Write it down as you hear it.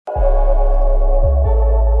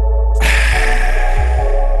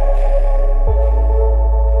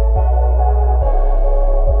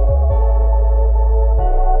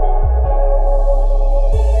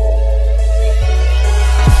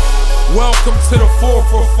to the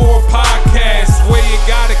 444 podcast, where you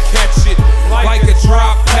gotta catch it like a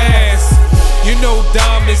drop pass. You know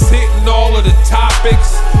Dom is hitting all of the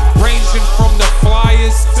topics, ranging from the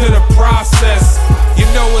Flyers to the process. You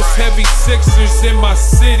know it's heavy Sixers in my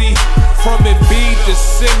city, from Embiid to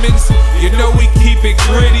Simmons. You know we keep it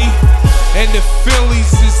gritty, and the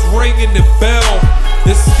Phillies is ringing the bell.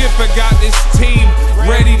 The skipper got this team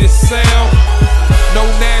ready to sail. No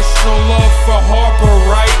national love for Harper,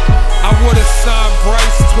 right? I would've signed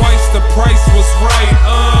Bryce twice, the price was right.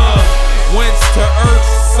 Wentz to Ertz,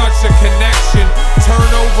 such a connection.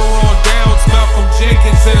 Turnover on downs, Malcolm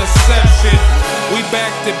Jenkins interception. We back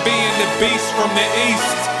to being the beast from the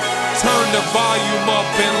east. Turn the volume up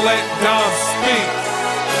and let Dom speak.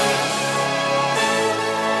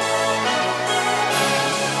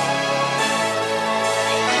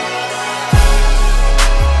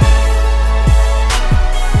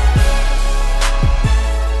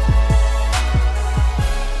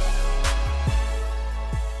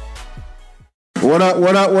 What up,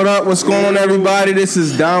 what up, what up? What's going on, everybody? This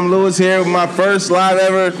is Dom Lewis here with my first live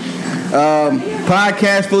ever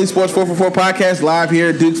podcast, Philly Sports 444 podcast, live here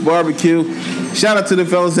at Duke's Barbecue. Shout out to the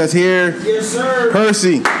fellas that's here. Yes, sir.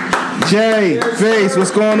 Percy, Jay, yes, Face,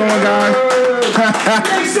 what's going on, guys?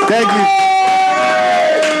 Thank you.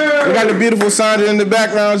 We got the beautiful Sandra in the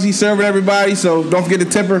background. She's serving everybody, so don't forget to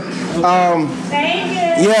tip her.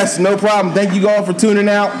 Thank you. Yes, no problem. Thank you all for tuning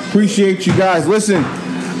out. Appreciate you guys. Listen.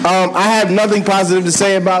 I have nothing positive to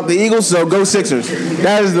say about the Eagles, so go Sixers.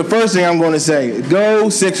 That is the first thing I'm going to say. Go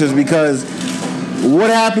Sixers, because what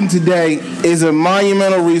happened today is a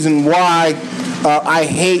monumental reason why I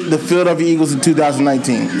hate the Philadelphia Eagles in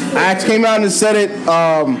 2019. I came out and said it.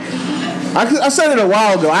 I said it a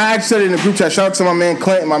while ago. I actually said it in the group chat. Shout out to my man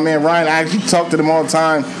Clint and my man Ryan. I actually talk to them all the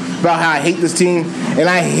time about how I hate this team, and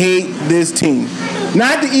I hate this team.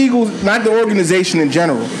 Not the Eagles, not the organization in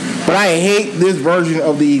general. But I hate this version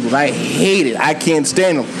of the Eagles. I hate it. I can't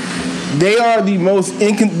stand them. They are the most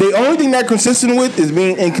the only thing they're consistent with is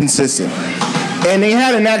being inconsistent. And they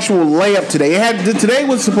had an actual layup today. Today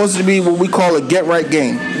was supposed to be what we call a get-right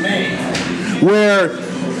game. Where,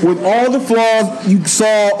 with all the flaws you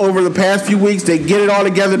saw over the past few weeks, they get it all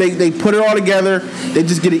together. They put it all together. They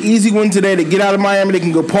just get an easy win today. They get out of Miami. They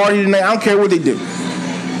can go party tonight. I don't care what they do.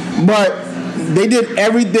 But they did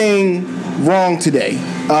everything wrong today.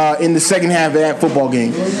 In the second half of that football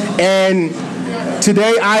game. And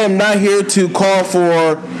today I am not here to call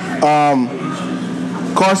for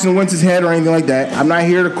Carson Wentz's head or anything like that. I'm not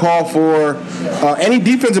here to call for any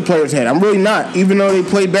defensive player's head. I'm really not, even though they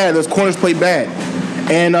played bad. Those corners played bad.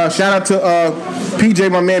 And shout out to PJ,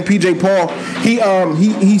 my man PJ Paul.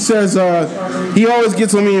 He says he always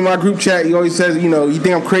gets on me in my group chat. He always says, you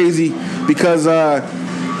think I'm crazy because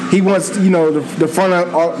he wants, the front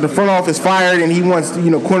office fired, and he wants,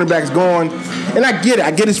 cornerbacks gone. And I get it.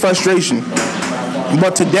 I get his frustration.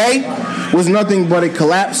 But today was nothing but a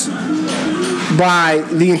collapse by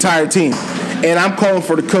the entire team. And I'm calling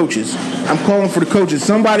for the coaches.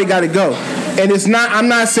 Somebody got to go. And I'm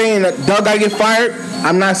not saying that Doug got to get fired.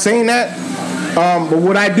 I'm not saying that. But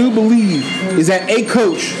what I do believe is that a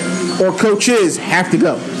coach or coaches have to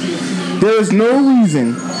go. There is no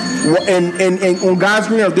reason. And on God's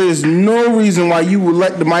green earth, there is no reason why you would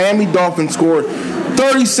let the Miami Dolphins score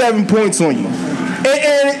 37 points on you.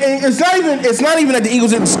 And it's not even that the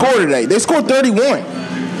Eagles didn't score today. They scored 31.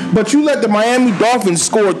 But you let the Miami Dolphins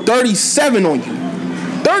score 37 on you.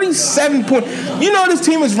 37 points. You know this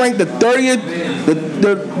team is ranked the 30th.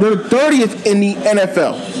 They're 30th in the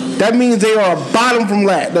NFL. That means they are bottom from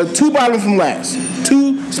last. They're two bottom from last.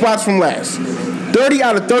 2 spots from last. 30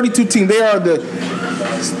 out of 32 teams. They are the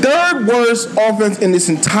third worst offense in this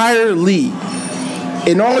entire league.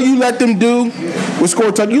 And all you let them do was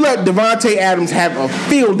score touchdowns. You let Devontae Adams have a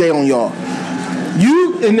field day on y'all.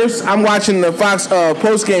 I'm watching the Fox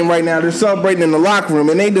post game right now. They're celebrating in the locker room,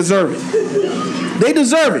 and they deserve it. They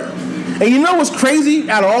deserve it. And you know what's crazy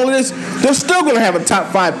out of all of this? They're still going to have a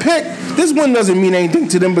top 5 pick. This one doesn't mean anything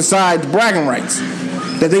to them besides bragging rights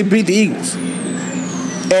that they beat the Eagles.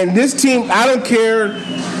 And this team, I don't care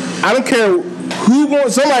who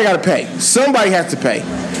wants. Somebody got to pay. Somebody has to pay.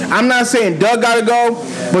 I'm not saying Doug got to go,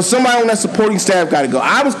 but somebody on that supporting staff got to go.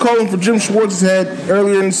 I was calling for Jim Schwartz's head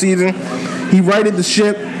earlier in the season. He righted the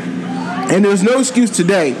ship, and there's no excuse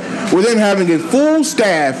today with them having a full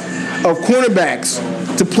staff of cornerbacks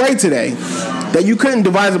to play today that you couldn't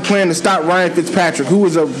devise a plan to stop Ryan Fitzpatrick, who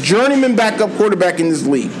was a journeyman backup quarterback in this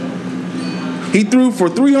league. He threw for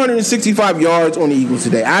 365 yards on the Eagles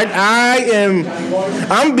today.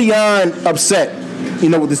 I'm beyond upset,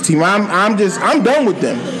 with this team. I'm done with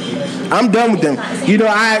them. I'm done with them. You know,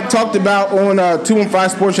 I talked about on 215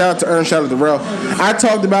 Sports, shout out to Ern, shout out to Rel. I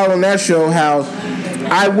talked about on that show how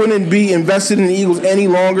I wouldn't be invested in the Eagles any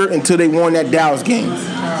longer until they won that Dallas game.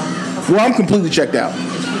 Well, I'm completely checked out.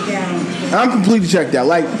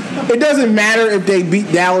 Like, it doesn't matter if they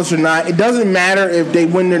beat Dallas or not. It doesn't matter if they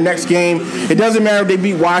win their next game. It doesn't matter if they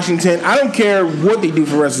beat Washington. I don't care what they do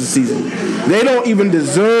for the rest of the season. They don't even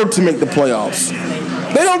deserve to make the playoffs.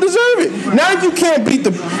 They don't deserve it. Not if you can't beat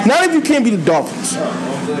the Dolphins,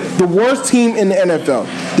 the worst team in the NFL.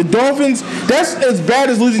 The Dolphins, that's as bad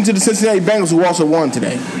as losing to the Cincinnati Bengals, who also won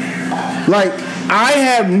today. Like, I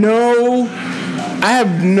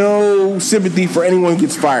have no sympathy for anyone who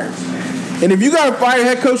gets fired. And if you got to fire a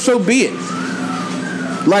head coach, so be it.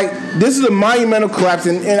 Like, this is a monumental collapse,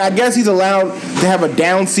 and I guess he's allowed to have a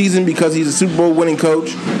down season because he's a Super Bowl winning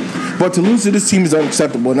coach. But to lose to this team is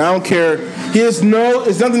unacceptable, and I don't care. It's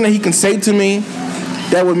nothing that he can say to me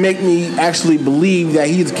that would make me actually believe that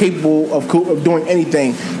he is capable of doing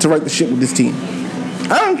anything to right the ship with this team.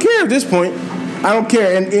 I don't care at this point. I don't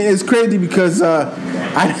care, and it's crazy because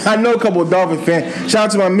I know a couple of Dolphins fans. Shout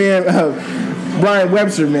out to my man Brian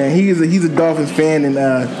Webster, man. He's a Dolphins fan, and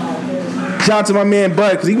shout out to my man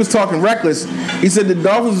Bud because he was talking reckless. He said the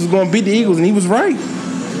Dolphins was going to beat the Eagles, and he was right.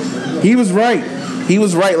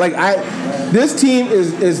 Like, this team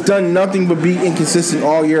is done nothing but be inconsistent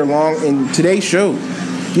all year long, and today showed.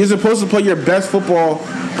 You're supposed to play your best football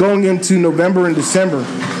going into November and December,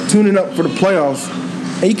 tuning up for the playoffs,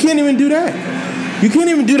 and you can't even do that.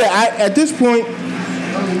 At this point,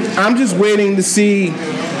 I'm just waiting to see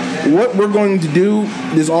what we're going to do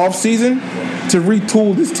this offseason to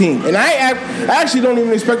retool this team. And I actually don't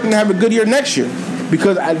even expect them to have a good year next year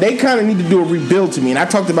because they kind of need to do a rebuild to me. And I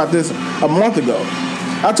talked about this a month ago.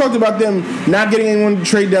 I talked about them not getting anyone to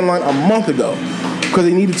trade deadline a month ago because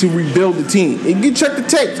they needed to rebuild the team. And you check the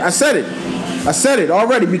tapes. I said it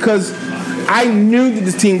already because I knew that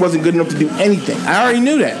this team wasn't good enough to do anything. I already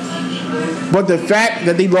knew that. But the fact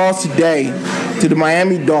that they lost today to the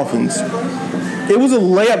Miami Dolphins, it was a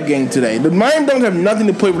layup game today. The Miami Dolphins have nothing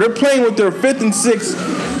to play with. They're playing with their 5th and 6th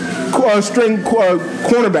string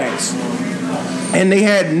cornerbacks. And they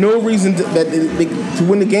had no reason to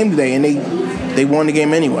win the game today, and they won the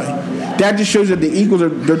game anyway. That just shows that the Eagles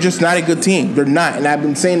they're just not a good team. They're not, and I've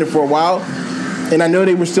been saying it for a while. And I know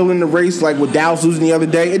they were still in the race, like with Dallas losing the other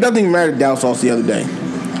day. It doesn't even matter if Dallas lost the other day.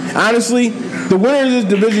 Honestly, the winner of this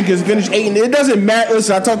division can finish 8. It doesn't matter.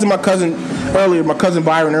 Listen, I talked to my cousin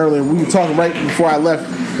Byron earlier. We were talking right before I left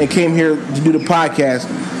and came here to do the podcast.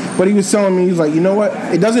 But he was telling me, he was like, you know what?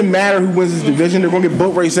 It doesn't matter who wins this division. They're going to get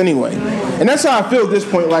boat race anyway. And that's how I feel at this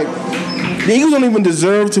point. Like, the Eagles don't even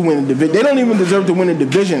deserve to win a division. They don't even deserve to win a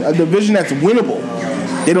division that's winnable.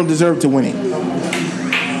 They don't deserve to win it.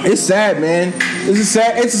 It's sad, man. It's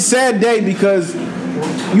a sad day because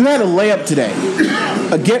you had a layup today,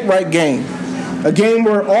 a get-right game. A game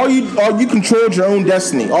where all you controlled your own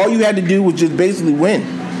destiny. All you had to do was just basically win.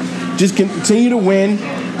 Just continue to win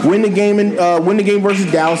the game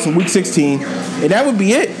versus Dallas in Week 16, and that would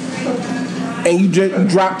be it. And you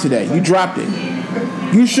dropped today. You dropped it.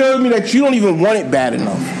 You showed me that you don't even want it bad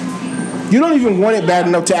enough. You don't even want it bad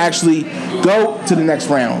enough to actually go to the next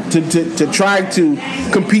round to try to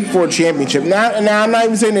compete for a championship. Now I'm not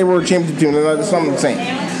even saying they were a championship team. That's what I'm saying.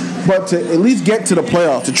 But to at least get to the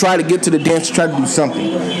playoffs, to try to get to the dance, to try to do something.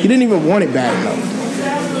 You didn't even want it bad enough.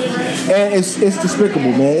 And it's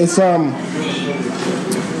despicable, man.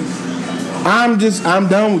 I'm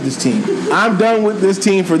done with this team. I'm done with this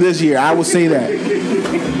team for this year. I will say that.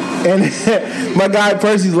 And my guy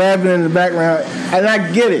Percy's laughing in the background. And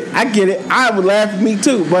I get it. I would laugh at me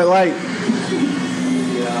too. But like,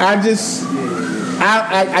 I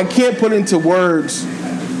can't put into words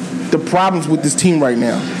the problems with this team right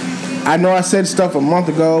now. I know I said stuff a month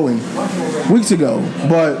ago and weeks ago,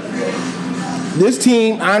 but this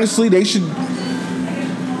team, honestly, they should.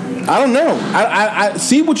 I don't know. I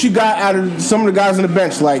see what you got out of some of the guys on the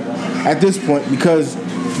bench, like at this point, because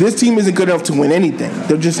this team isn't good enough to win anything.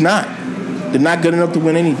 They're just not. They're not good enough to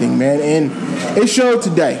win anything, man. And it showed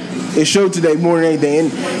today. It showed today more than anything.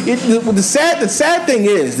 And the sad thing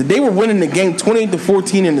is that they were winning the game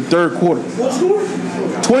 28-14 in the third quarter.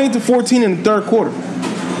 20-14 in the third quarter.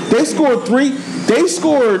 They scored 3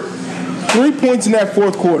 points in that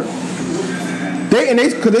fourth quarter.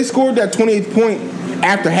 Because they scored that 28th point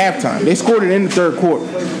after halftime. They scored it in the third quarter.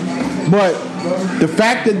 But the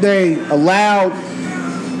fact that they allowed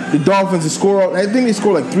the Dolphins to score, I think they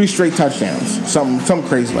scored like 3 straight touchdowns, something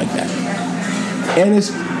crazy like that. And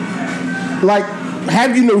it's like,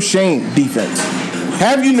 have you no shame defense?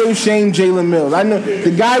 Have you no shame, Jalen Mills? I know the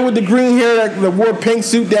guy with the green hair that wore a pink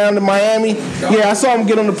suit down to Miami. Yeah, I saw him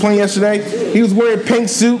get on the plane yesterday. He was wearing a pink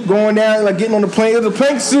suit going down, like getting on the plane. It was a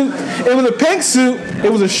pink suit. It was a pink suit.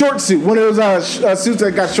 It was a short suit. One of those suits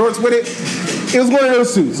that got shorts with it. It was one of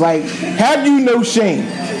those suits. Like, have you no shame?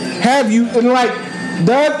 Have you? And like,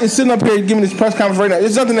 Doug is sitting up here giving this press conference right now.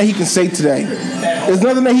 There's nothing that he can say today. There's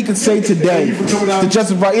nothing that he can say today to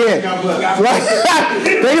justify. Yeah.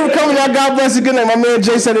 Thank you for coming out. God bless you. Good night. My man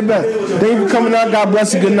Jay said it best. Thank you for coming out. God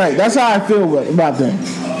bless you. Good night. That's how I feel about them.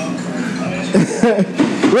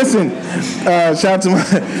 Listen, shout out to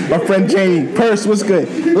my friend Jamie. Purse, what's good?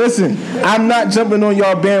 Listen, I'm not jumping on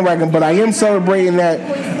y'all bandwagon, but I am celebrating that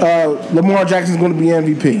Lamar Jackson's going to be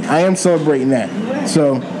MVP. I am celebrating that.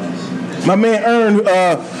 So, my man Ern,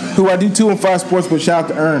 who I do 2 on 5 Sports, but shout out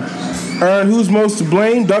to Ern. Ern, who's most to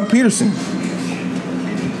blame? Doug Peterson.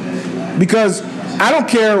 Because I don't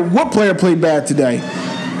care what player played bad today.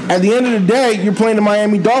 At the end of the day, you're playing the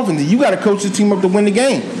Miami Dolphins, and you got to coach the team up to win the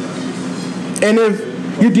game. And if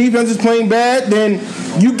your defense is playing bad, then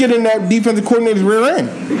you get in that defensive coordinator's rear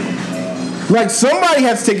end. Like, somebody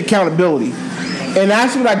has to take accountability. And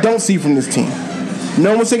that's what I don't see from this team.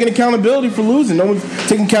 No one's taking accountability for losing. No one's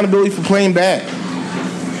taking accountability for playing bad.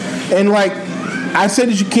 And, like, I said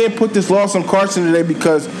that you can't put this loss on Carson today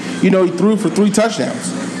because, he threw for 3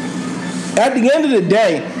 touchdowns. At the end of the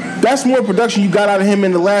day, that's more production you got out of him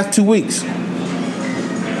in the last 2 weeks.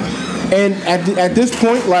 And at this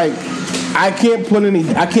point, like, I can't blame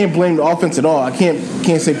the offense at all. I can't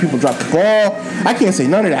say people dropped the ball. I can't say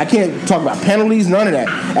none of that. I can't talk about penalties, none of that.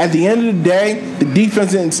 At the end of the day, the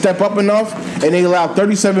defense didn't step up enough, and they allowed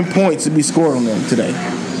 37 points to be scored on them today.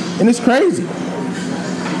 And it's crazy.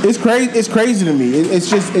 It's crazy to me.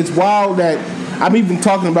 It's wild that I'm even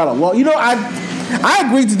talking about a law. I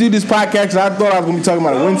agreed to do this podcast because I thought I was going to be talking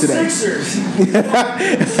about a win today. Sixers.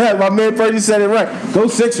 My man Percy said it right. Go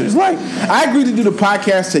Sixers. Like, I agreed to do the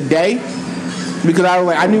podcast today because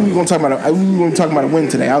I knew we were going to talk about a win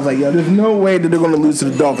today. I was like, there's no way that they're going to lose to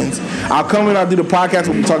the Dolphins. I'll come in, I'll do the podcast,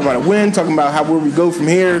 we'll be talking about a win, talking about where we go from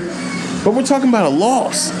here. But we're talking about a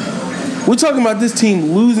loss. We're talking about this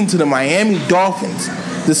team losing to the Miami Dolphins,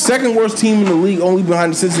 the second worst team in the league, only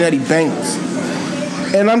behind the Cincinnati Bengals.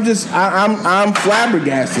 And I'm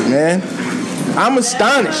flabbergasted, man. I'm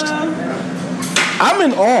astonished. I'm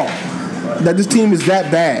in awe that this team is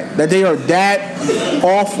that bad, that they are that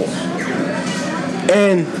awful.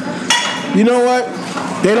 And you know what?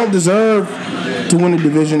 They don't deserve to win the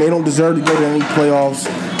division. They don't deserve to go to any playoffs.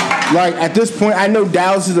 Like, at this point, I know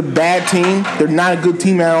Dallas is a bad team. They're not a good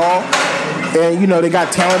team at all. And, they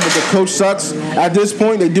got talent, but the coach sucks. At this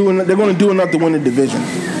point, they're going to do enough to win the division.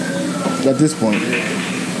 At this point.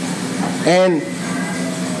 And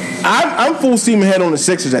I'm full steam ahead on the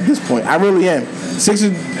Sixers at this point. I really am.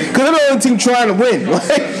 Sixers, because they're the only team trying to win.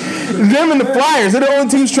 Like, them and the Flyers, they're the only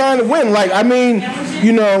teams trying to win. Like, I mean,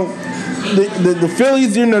 the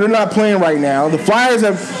Phillies, they're not playing right now. The Flyers,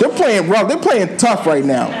 they're playing rough. They're playing tough right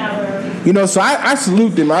now. So I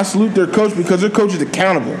salute them. I salute their coach because their coach is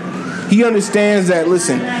accountable. He understands that,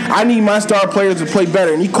 listen, I need my star players to play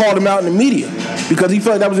better. And he called them out in the media because he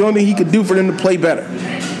felt like that was the only thing he could do for them to play better.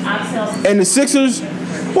 And the Sixers,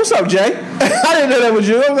 what's up, Jay? I didn't know that was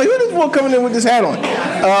you. I was like, who's this boy coming in with this hat on?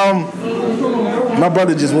 My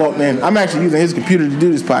brother just walked in. I'm actually using his computer to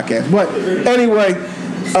do this podcast. But anyway,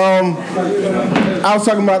 I was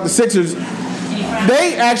talking about the Sixers.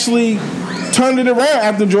 They actually turned it around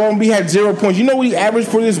after Joel Embiid had 0 points. You know what he averaged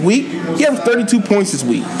for this week? He averaged 32 points this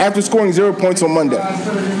week after scoring 0 points on Monday.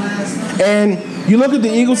 And you look at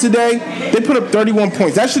the Eagles today, they put up 31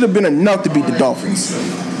 points. That should have been enough to beat the Dolphins.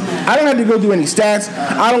 I don't have to go through any stats.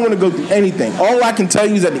 I don't want to go through anything. All I can tell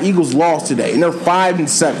you is that the Eagles lost today, and they're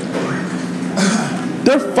 5-7.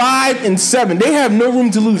 They're 5-7. They have no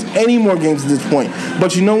room to lose any more games at this point.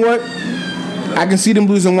 But you know what? I can see them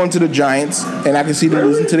losing one to the Giants, and I can see them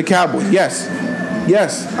losing to the Cowboys. Yes,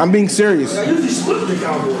 I'm being serious.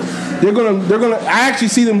 They're gonna. I actually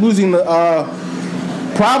see them losing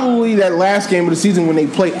probably that last game of the season when they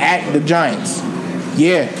play at the Giants.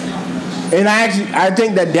 Yeah. And I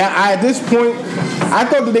think that at this point, I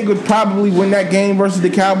thought that they could probably win that game versus the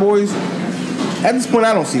Cowboys. At this point,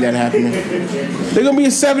 I don't see that happening. They're gonna be a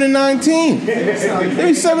 7-9 team. They're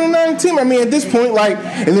a 7-9 team. I mean, at this point,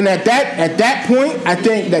 and then at that point, I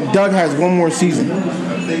think that Doug has one more season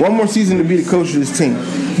to be the coach of this team.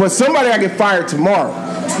 But somebody I get fired tomorrow.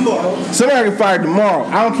 I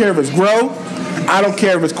don't care if it's Groh. I don't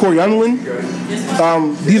care if it's Corey Underlin.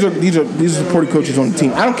 These are supporting coaches on the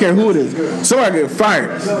team. I don't care who it is. Somebody get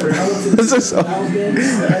fired.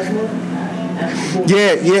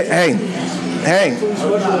 Yeah. Hey, Hey,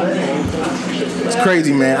 it's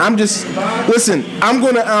crazy, man. Listen. I'm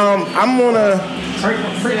gonna. Frank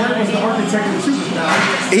Wright was the architect of the Super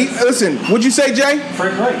Bowl. Listen, what'd you say, Jay?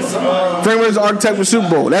 Frank Wright. Frank Wright is the architect of the Super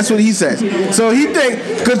Bowl. That's what he says. So he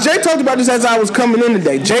because Jay talked about this as I was coming in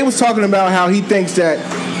today. Jay was talking about how he thinks that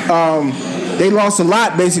they lost a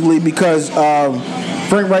lot basically because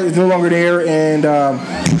Frank Wright is no longer there, and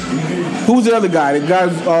who was the other guy? The guy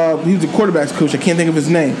he was the quarterback's coach. I can't think of his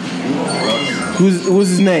name. What was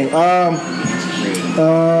his name?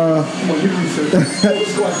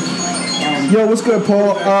 Yo, what's good,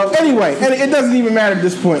 Paul? Anyway, and it doesn't even matter at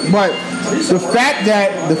this point. But the fact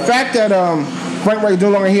that Frank Wright is no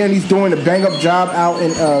longer here and he's doing a bang up job out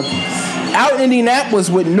in Indianapolis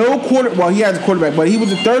with no quarterback. Well, he has a quarterback, but he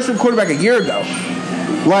was a third string quarterback a year ago.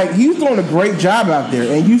 Like, he's doing a great job out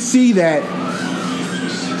there, and you see that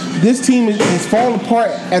this team is falling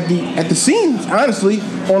apart at the seams, honestly,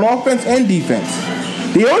 on offense and defense.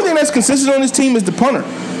 The only thing that's consistent on this team is the punter.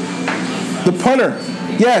 The punter,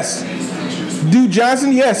 yes. Dude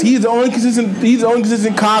Johnson, yes, he's the only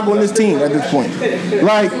consistent cog on this team at this point.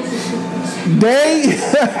 Like,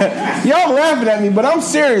 y'all laughing at me, but I'm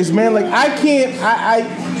serious, man. Like,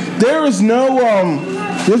 there's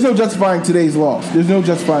no justifying today's loss. There's no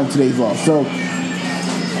justifying today's loss. So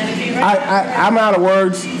I'm out of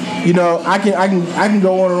words. You know, I can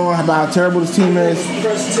go on and on about how terrible this team is.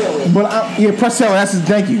 Press Taylor. But Press Taylor, that's his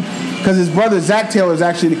thank you, because his brother Zach Taylor is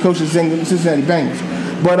actually the coach of the Cincinnati Bengals.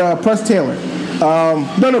 But Press Taylor,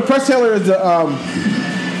 Press Taylor is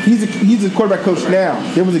he's a quarterback coach now.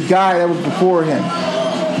 There was a guy that was before him.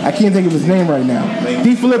 I can't think of his name right now.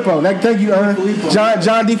 DeFilippo. Thank you, Ern.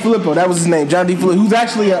 John DeFilippo. That was his name. John DeFilippo, who's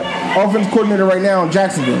actually an offensive coordinator right now in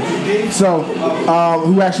Jacksonville. So,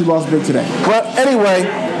 who actually lost big today. But anyway,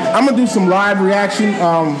 I'm gonna do some live reaction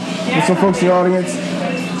with some folks in the audience.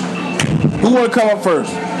 Who wanna come up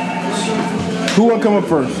first?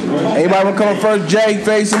 Anybody wanna come up first? Jay,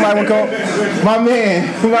 Faye, somebody wanna come up? My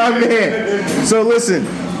man. So listen.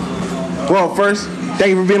 Well, first, thank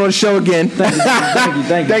you for being on the show again. Thank you.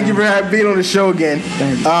 Thank you for being on the show again.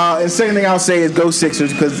 Thank you. And second thing I'll say is go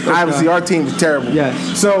Sixers, because obviously our team is terrible.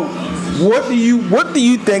 Yes. So, what do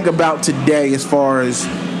you think about today as far as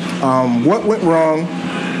what went wrong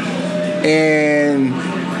and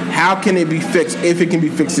how can it be fixed, if it can be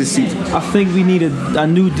fixed this season? I think we need a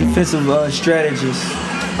new defensive strategist.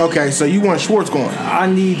 Okay, so you want Schwartz going? I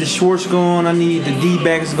need the Schwartz going. I need the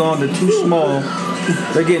D-backs going. They're too small.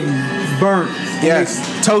 They're getting burnt. Yes,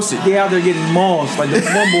 toasted. They out there getting mossed. Like, the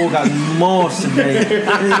one ball got mossed today.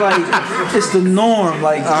 And it's like, it's the norm.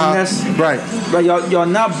 Like, and that's right. Like, y'all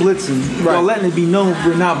not blitzing. Right. Y'all letting it be known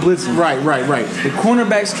we're not blitzing. Right. The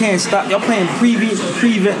cornerbacks can't stop. Y'all playing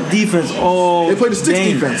prevent defense all They play the sticks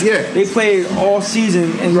game. defense, yeah. They play it all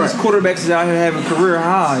season, and Right. these quarterbacks is out here having career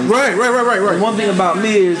highs. Right. And one thing about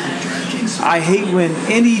me is I hate when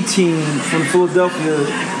any team from Philadelphia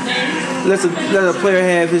lets a player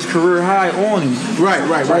have his career high on him. Right.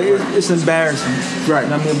 Like, it's embarrassing. Right.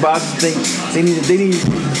 And I mean, but I just think they need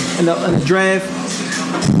in the draft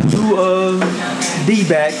new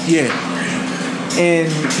D-back. Yeah.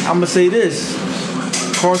 And I'm gonna say this: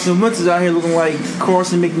 Carson Wentz is out here looking like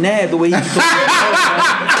Carson McNabb the way he's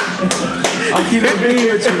I'm keeping it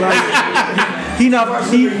real with you, like. He not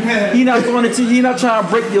throwing it to he not trying to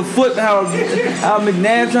break your foot how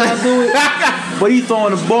McNabb trying to do it, but he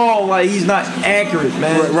throwing the ball like he's not accurate,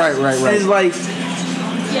 man. Right. And it's like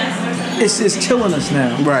it's killing us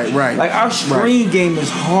now. Right. Like, our screen game is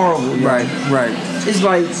horrible. Yo. Right. It's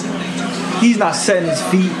like he's not setting his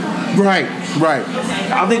feet. Right.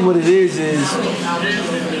 I think what it is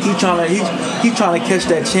he's trying to catch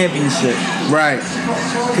that championship. Right.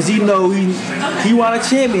 Because he won a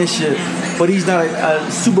championship, but he's not a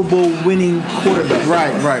Super Bowl winning quarterback.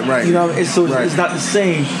 Right. You know, and so it's not the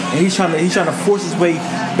same. And he's trying to force his way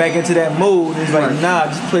back into that mode. And he's like, nah,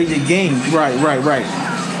 just play your game. Right.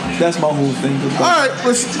 That's my whole thing. All right,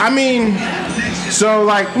 listen, I mean, so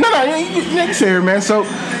like, no, you can say it, man. So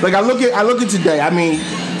like, I look at today. I mean,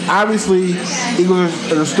 obviously,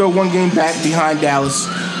 Eagles are still one game back behind Dallas,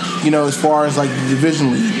 you know, as far as like the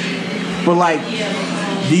division lead. But like,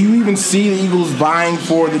 do you even see the Eagles vying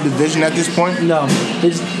for the division at this point? No,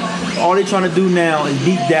 all they're trying to do now is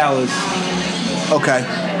beat Dallas. Okay.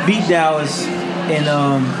 Beat Dallas and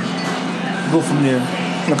go from there.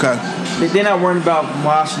 Okay. They're not worrying about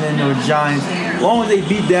Washington or Giants. As long as they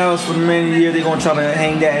beat Dallas for the remainder of the year, they're gonna try to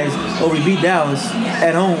hang that as, we beat Dallas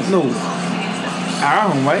at home. No,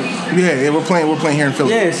 our home, right? Yeah, we're playing here in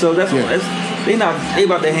Philly. Yeah, so that's they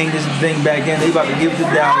about to hang this thing back in. They about to give it to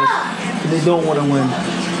Dallas, and they don't want to win.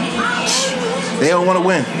 They don't want to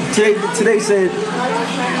win. Today said,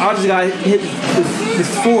 I just got hit this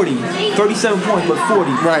 40, 37 points, but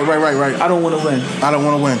 40. Right. I don't want to win. I don't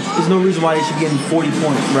want to win. There's no reason why they should get 40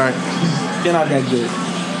 points. Right. They're not that good.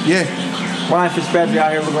 Yeah. Ryan Fitzpatrick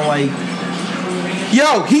out here looking like...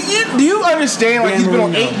 Yo, do you understand? Like, he's been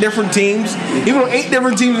on 8 different teams. He's been on 8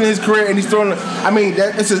 different teams in his career, and he's thrown. I mean,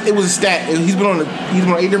 it was a stat. He's been on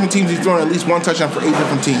 8 different teams. He's thrown at least 1 touchdown for 8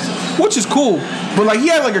 different teams, which is cool. But like, he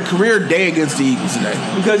had like a career day against the Eagles today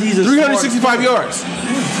because he's a 365 yards.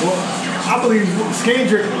 Well, I believe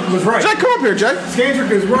Scandrick was right. Jay, come up here, Jay.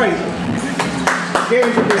 Scandrick is right.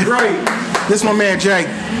 Scandrick is right. This is my man, Jay.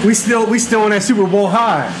 We still on that Super Bowl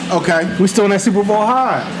high. Okay. We still on that Super Bowl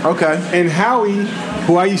high. Okay. And Howie,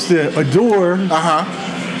 who I used to adore.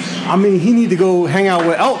 I mean, he need to go hang out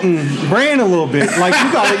with Elton Brand a little bit. Like,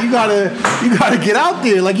 you gotta get out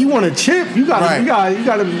there. Like, you want a chip, you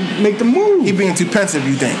gotta make the move. He being too pensive,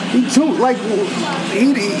 you think?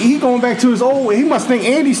 He going back to his old. He must think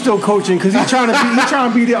Andy's still coaching because he's trying to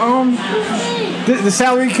be the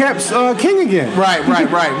salary cap's king again. Right.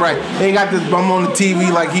 They got this bum on the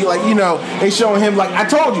TV, they showing him, like, I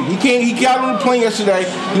told you, he got on the plane yesterday.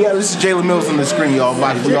 This is Jalen Mills on the screen, y'all,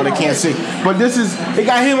 for y'all that can't see. But they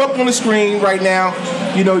got him up on the screen right now.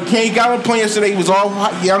 He got on the plane yesterday. He was all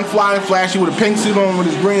young, fly, and flashy with a pink suit on with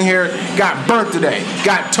his green hair. Got burnt today.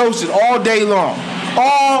 Got toasted all day long.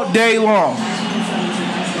 All day long.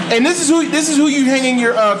 And this is who you hanging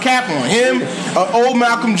your cap on. Him, old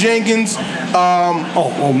Malcolm Jenkins.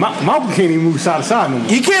 Malcolm can't even move side to side no more.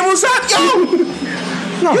 He can't move side. He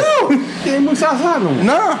can't move side to side no more.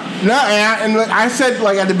 Nah. And like I said,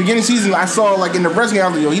 like at the beginning of the season, I saw like in the press game, I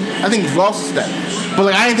was like, I think he's lost a step. But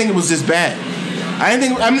like I didn't think it was this bad.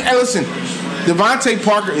 Listen, Devontae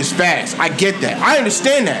Parker is fast. I get that. I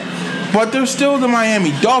understand that. But they're still the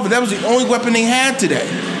Miami Dolphins. That was the only weapon they had today.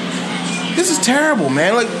 This is terrible,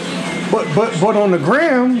 man. Like, but on the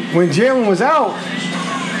gram, when Jalen was out,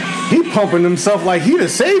 he pumping himself like he the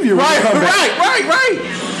savior. Right.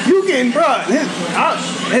 You getting, bro?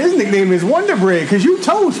 His nickname is Wonder Bread because you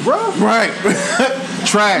toast, bro. Right.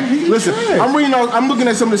 Trash. Listen, I'm looking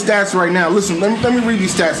at some of the stats right now. Listen, let me read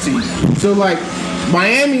these stats to you. So like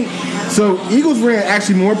Miami. So Eagles ran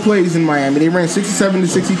actually more plays than Miami. They ran 67 to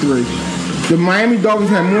 63. The Miami Dolphins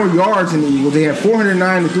had more yards than the Eagles. They had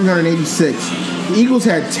 409 to 386. The Eagles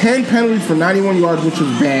had 10 penalties for 91 yards, which was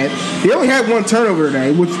bad. They only had 1 turnover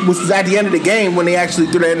today, which was at the end of the game when they actually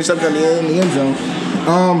threw that interception in the end zone.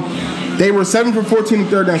 They were 7 for 14 on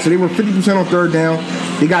third down, so they were 50% on third down.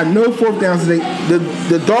 They got no fourth downs today.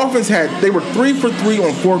 The Dolphins they were 3 for 3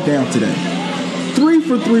 on fourth down today. 3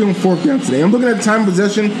 for 3 on fourth down today. I'm looking at the time of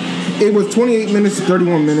possession. It was 28 minutes to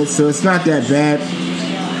 31 minutes, so it's not that bad.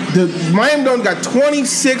 The Miami Dolphins got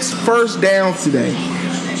 26 first downs today.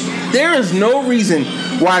 There is no reason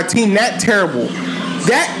why a team that terrible,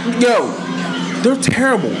 they're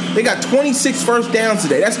terrible. They got 26 first downs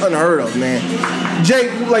today. That's unheard of, man.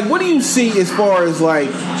 Jay, like, what do you see as far as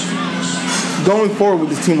like going forward with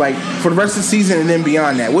this team, like for the rest of the season and then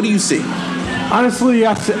beyond that? What do you see? Honestly,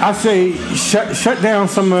 I say shut down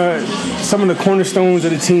some of the cornerstones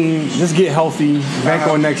of the team. Just get healthy, back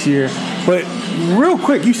on next year. But real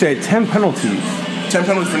quick, you said 10 penalties. 10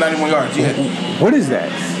 penalties for 91 yards, yeah. What is that?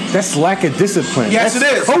 That's lack of discipline. Yes, That's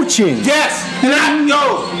it is. Coaching. Yes.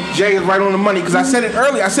 Jay is right on the money because I said it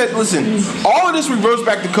earlier. I said, listen, all of this reverts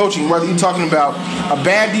back to coaching, whether you're talking about a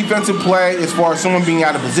bad defensive play as far as someone being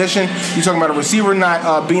out of position, you're talking about a receiver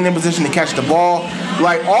not being in position to catch the ball.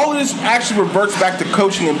 Like, all of this actually reverts back to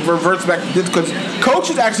coaching and reverts back to this because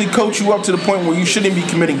coaches actually coach you up to the point where you shouldn't be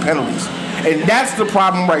committing penalties. And that's the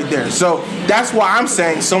problem right there. So that's why I'm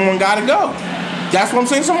saying someone got to go. That's what I'm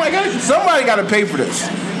saying. Somebody got to pay for this.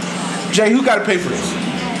 Jay, who got to pay for this?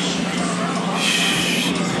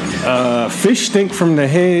 Fish stink from the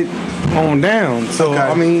head on down. So, okay.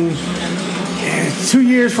 I mean, 2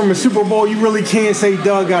 years from a Super Bowl, you really can't say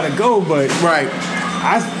Doug got to go, but right.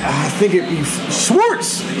 I think it'd be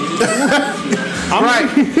Schwartz.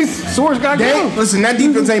 Schwartz got to go. Listen, that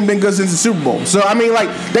defense ain't been good since the Super Bowl. So, I mean, like,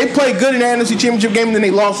 they played good in the NFC Championship game, and then they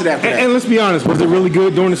lost it after that. And let's be honest, was it really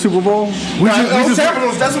good during the Super Bowl? We were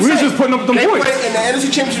just putting up the points. In the NFC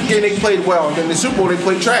Championship game, they played well. And then the Super Bowl, they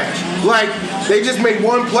played trash. Like, they just made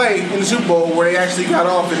one play in the Super Bowl where they actually got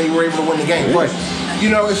off and they were able to win the game. But,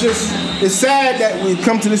 it's sad that we've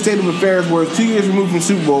come to this state of affairs where 2 years removed from the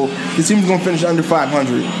Super Bowl, the team's going to finish under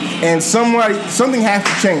 500. And something has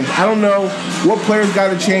to change. I don't know what players got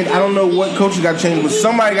to change. I don't know what coaches got to change, but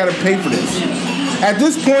somebody got to pay for this. At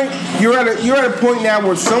this point, you're at a point now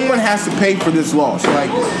where someone has to pay for this loss. Like,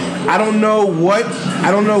 I don't know what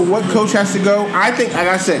coach has to go. I think, like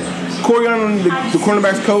I said, Corey Young, the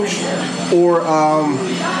cornerback's coach, or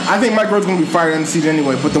I think Mike Rhodes is going to be fired in the season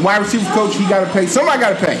anyway. But the wide receivers coach, he got to pay. Somebody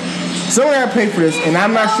got to pay. Somebody got to pay for this, and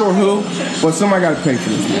I'm not sure who, but somebody got to pay for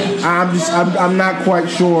this. I'm not quite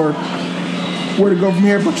sure where to go from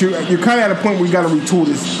here. But you're kind of at a point where you got to retool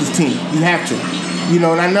this team. You have to, and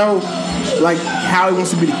I know like how he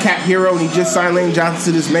wants to be the cap hero, and he just signed Lane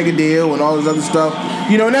Johnson to this mega deal and all this other stuff.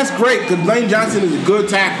 And that's great because Lane Johnson is a good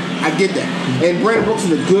tackle. I get that. And Brandon Brooks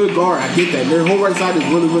is a good guard. I get that. Their whole right side is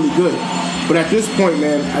really, really good. But at this point,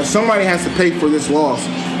 man, somebody has to pay for this loss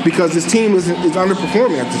because this team is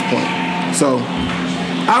underperforming at this point. So,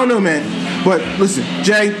 I don't know, man. But listen,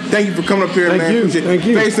 Jay, thank you for coming up here, man. Thank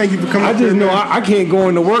you. Face, thank you for coming up here. I just know I can't go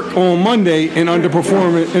into work on Monday and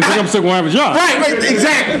underperform it and think I'm still going to have a job. Right,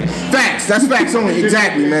 exactly. Facts. That's facts only.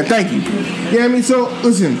 Exactly, man. Thank you. Yeah, I mean, so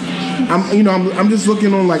listen, I'm just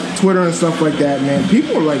looking on like Twitter and stuff like that, man.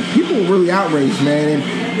 People are really outraged, man. And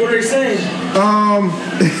what are they saying?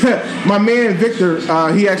 My man Victor,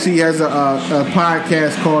 he actually has a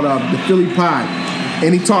podcast called the Philly Pod,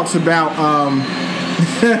 and he talks about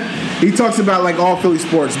like all Philly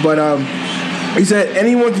sports. But he said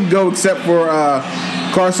anyone can go except for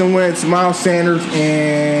Carson Wentz, Miles Sanders,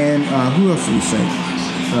 and who else did he say?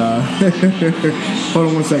 Hold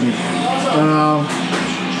on 1 second.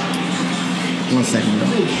 1 second, though.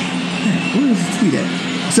 Where is his tweet at?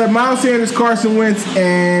 He said Miles Sanders, Carson Wentz,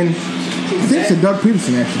 and I think it's Doug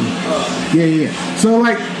Peterson, actually. Yeah. So,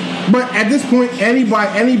 like, but at this point,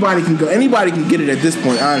 anybody can go. Anybody can get it at this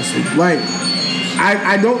point, honestly. Like,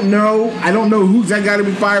 I don't know who's that got to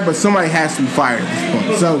be fired, but somebody has to be fired at this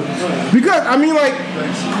point. So, because, I mean,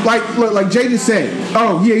 like Jay just said.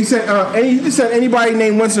 Oh, yeah, he said anybody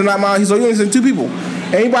named Winston, not Miles. He's like, he said 2 people.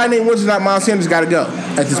 Anybody named Winston, not Miles Sanders, got to go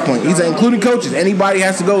at this point. He's including coaches. Anybody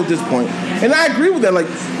has to go at this point. And I agree with that. Like,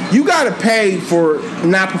 you got to pay for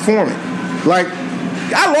not performing. Like,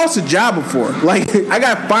 I lost a job before. Like, I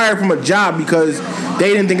got fired from a job because they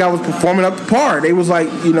didn't think I was performing up to par. They was like,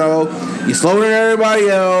 you're slower than everybody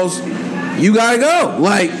else. You got to go.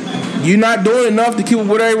 Like, you're not doing enough to keep up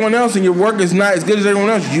with everyone else, and your work is not as good as everyone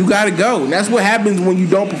else. You got to go. And that's what happens when you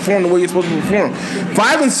don't perform the way you're supposed to perform.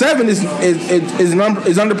 5-7 is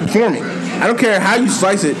underperforming. I don't care how you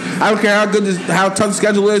slice it. I don't care how tough the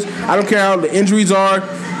schedule is. I don't care how the injuries are.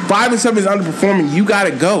 5-7 is underperforming. You got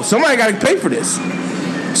to go. Somebody got to pay for this.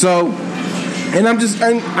 So, and I'm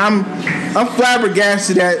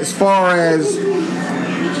flabbergasted at as far as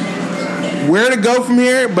where to go from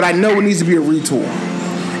here. But I know it needs to be a retool.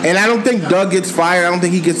 And I don't think Doug gets fired. I don't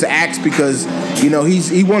think he gets the axe because, he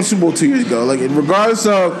won Super Bowl 2 years ago. Like, regardless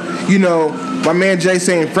of, my man Jay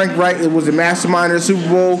saying Frank Wright was the mastermind of the Super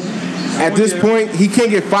Bowl, at this point, he can't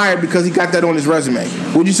get fired because he got that on his resume.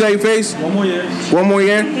 Would you say, Face? One more year. One more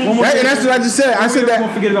year? And that's what I just said. I said that.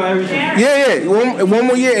 Don't forget about everything. Yeah. One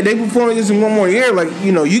more year. And they perform against him 1 more year. Like,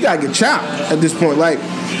 you got to get chopped at this point. Like,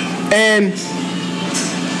 and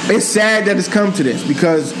it's sad that it's come to this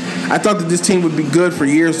because I thought that this team would be good for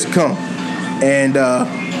years to come. And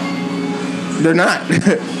they're not.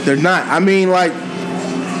 They're not. I mean, like,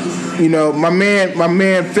 my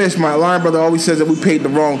man Fish, my line brother, always says that we paid the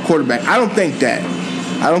wrong quarterback. I don't think that.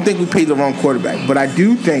 I don't think we paid the wrong quarterback. But I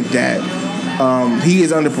do think that he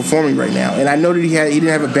is underperforming right now. And I know that he didn't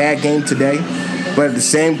have a bad game today. But at the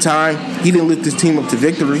same time, he didn't lift his team up to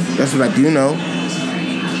victory. That's what I do know.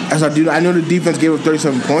 I know the defense gave up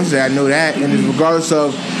 37 points today. I know that. And regardless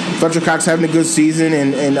of Fletcher Cox having a good season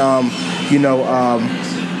and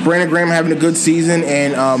Brandon Graham having a good season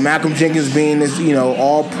and Malcolm Jenkins being this,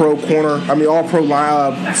 all-pro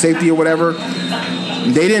safety or whatever,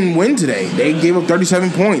 they didn't win today. They gave up 37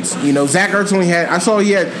 points. Zach Ertz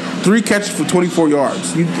he had 3 catches for 24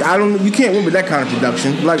 yards. You can't win with that kind of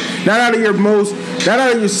production. Like, not out of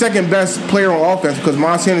your second best player on offense, because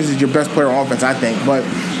Miles Sanders is your best player on offense, I think, but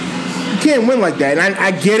you can't win like that. And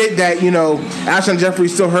I get it that, Alshon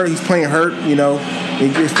Jeffrey's still hurt. He's playing hurt,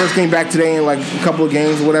 his first game back today in like a couple of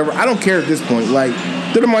games or whatever. I don't care at this point. Like,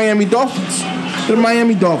 they're the Miami Dolphins. They're the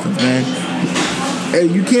Miami Dolphins, man. Hey,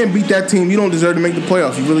 you can't beat that team. You don't deserve to make the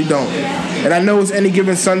playoffs. You really don't. And I know it's any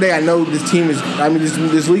given Sunday. I know this team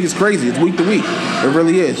this league is crazy. It's week to week. It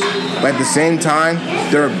really is. But at the same time,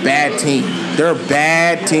 they're a bad team. They're a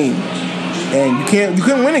bad team. And you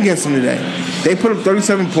couldn't win against them today. They put up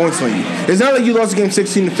 37 points on you. It's not like you lost the game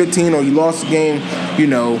 16-15 or you lost the game,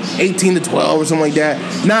 18-12 or something like that.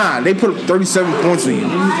 Nah, they put up 37 points on you.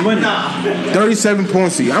 37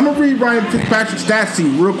 points on you. I'm going to read Ryan Fitzpatrick's stats to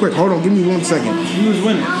you real quick. Hold on, give me 1 second. Who's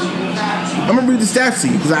winning? I'm going to read the stats to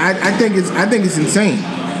you because I think it's insane.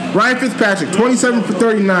 Ryan Fitzpatrick, 27 for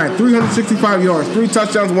 39, 365 yards, 3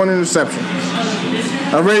 touchdowns, 1 interception.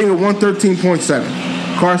 a rating of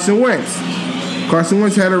 113.7. Carson Wentz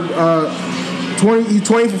had a 20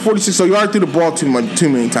 for 46, so he already threw the ball too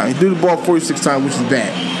many times. He threw the ball 46 times, which is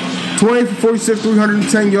bad. 20 for 46,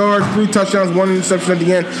 310 yards, 3 touchdowns, 1 interception at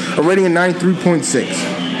the end, a rating of 93.6.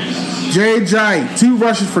 Jay Ajayi, 2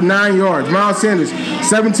 rushes for 9 yards. Miles Sanders,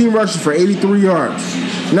 17 rushes for 83 yards.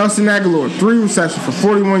 Nelson Aguilar, 3 receptions for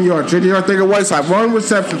 41 yards. J.J. Arcega-Whiteside, 1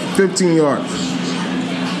 reception for 15 yards.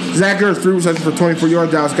 Zach Ertz, 3 receptions for 24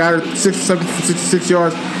 yards. Dallas Goedert, 6 receptions for 66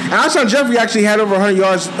 yards. And Alshon Jeffrey actually had over 100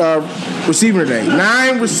 yards receiving today.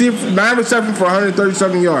 9 receptions for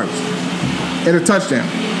 137 yards and a touchdown.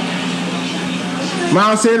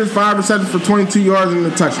 Miles Sanders, 5 receptions for 22 yards and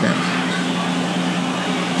a touchdown.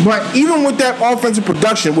 But even with that offensive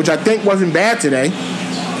production, which I think wasn't bad today,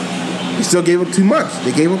 they still gave up too much.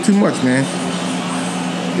 They gave up too much, man.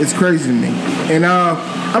 It's crazy to me. And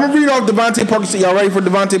I'm going to read off Devontae Parker stats. Y'all ready for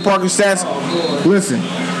Devontae Parker stats? Listen.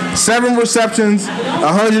 7 receptions,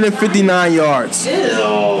 159 yards.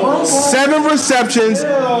 7 receptions,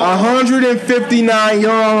 159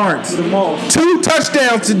 yards. 2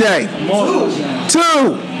 touchdowns today. 2.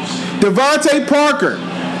 Devontae Parker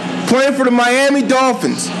playing for the Miami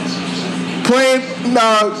Dolphins. You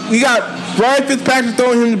got Ryan Fitzpatrick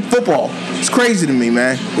throwing him the football. It's crazy to me,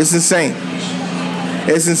 man. It's insane.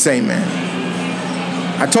 It's insane, man.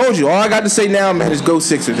 I told you, all I got to say now, man, is go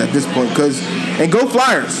Sixers at this point, and go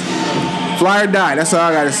Flyers. Fly or die. That's all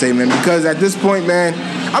I got to say, man. Because at this point, man,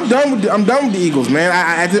 I'm done with the Eagles, man.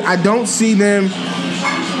 I don't see them.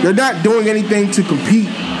 They're not doing anything to compete,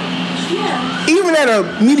 even at a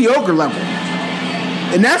mediocre level.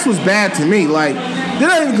 And that's what's bad to me. Like, they're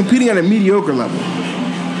not even competing at a mediocre level.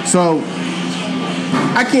 So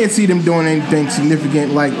I can't see them doing anything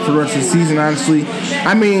significant, like, for the rest of the season, honestly.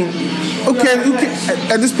 I mean, who cares?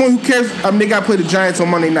 At this point, who cares? They got to play the Giants on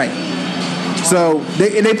Monday night. So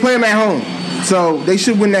they play them at home. So they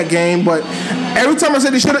should win that game. But every time I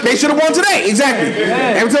said they should have won today. Exactly.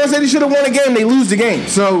 Every time I said they should have won a game, they lose the game.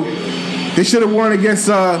 So they should have won against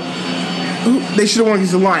they should have won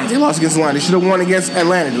against the Lions. They lost against the Lions. They should have won against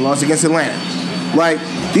Atlanta. They lost against Atlanta. Like,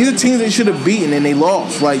 these are teams they should have beaten and they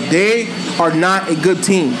lost. Like, they are not a good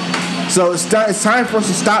team. So it's time for us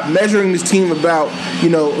to stop measuring this team about,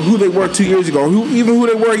 who they were 2 years ago, or even who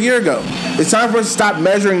they were a year ago. It's time for us to stop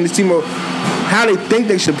measuring this team of how we think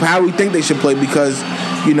they should play because of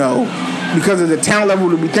the talent level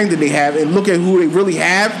that we think that they have, and look at who they really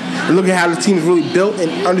have, and look at how the team is really built, and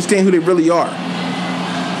understand who they really are.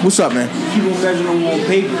 What's up, man? Keep on measuring them on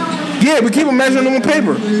paper. Yeah, we keep on measuring them on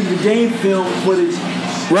paper. The game film footage,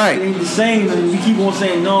 right? Ain't the same, and we keep on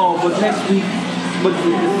saying no, but next week. But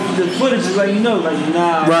the footage is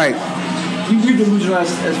nah. Right. We delusional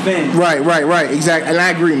as fans. Right. Exactly. And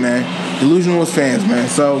I agree, man. Delusional as fans, man.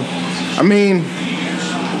 So, I mean,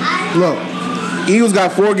 look, Eagles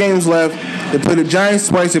got 4 games left. They play the Giants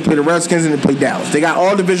twice, they play the Redskins, and they play Dallas. They got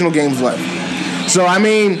all divisional games left. So, I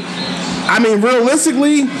mean,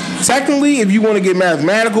 realistically, technically, if you want to get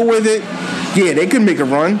mathematical with it, yeah, they could make a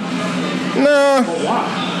run. Nah. But why?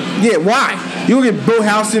 Yeah, why? You'll get Bill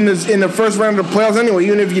House in the first round of the playoffs anyway,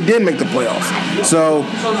 even if you did make the playoffs. So,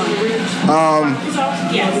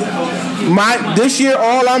 this year,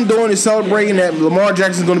 all I'm doing is celebrating that Lamar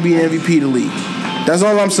Jackson's going to be an MVP of the league. That's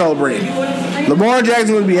all I'm celebrating. Lamar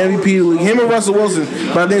Jackson's going to be MVP of the league. Him and Russell Wilson,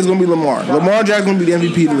 but I think it's going to be Lamar. Lamar Jackson's going to be the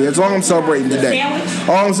MVP of the league. That's all I'm celebrating today.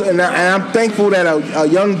 And I'm thankful that a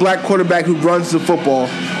young black quarterback who runs the football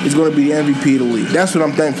is going to be the MVP of the league. That's what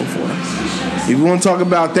I'm thankful for. If you want to talk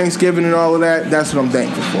about Thanksgiving and all of that, that's what I'm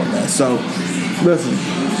thankful for, man. So, listen.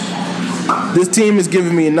 This team is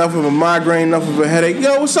giving me enough of a migraine, enough of a headache.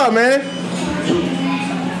 Yo, what's up, man?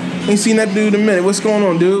 Ain't seen that dude in a minute. What's going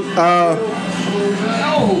on, dude?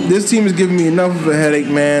 This team is giving me enough of a headache,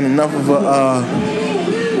 man. Enough of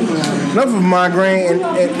a migraine. And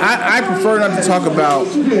I prefer not to talk about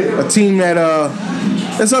a team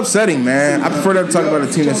that's upsetting, man. I prefer not to talk about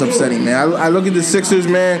a team that's upsetting, man. I look at the Sixers,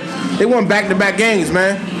 man. They won back-to-back games,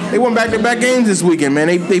 man. They won back-to-back games this weekend, man.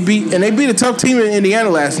 They beat a tough team in Indiana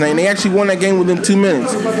last night, and they actually won that game within 2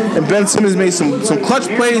 minutes. And Ben Simmons made some clutch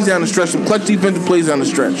plays down the stretch, some clutch defensive plays down the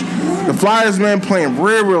stretch. The Flyers, man, playing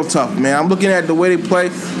real tough, man. I'm looking at the way they play.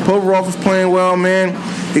 Provorov is playing well, man.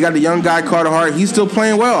 They got the young guy, Carter Hart. He's still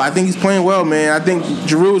playing well. I think he's playing well, man. I think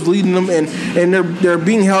Giroux is leading them, and they're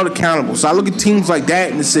being held accountable. So I look at teams like that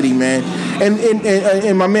in the city, man.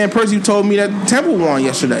 And my man Percy told me that Temple won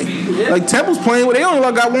yesterday. Like, Temple's playing well. They only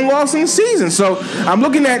got 1 loss in the season. So I'm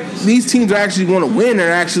looking at these teams that actually want to win and are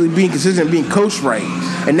actually being consistent, being coached right.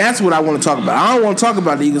 And that's what I want to talk about. I don't want to talk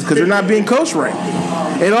about the Eagles because they're not being coached right.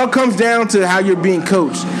 It all comes down to how you're being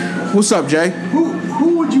coached. What's up, Jay? Who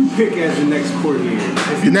pick as the next coordinator?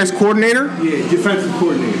 The next coordinator? Yeah, defensive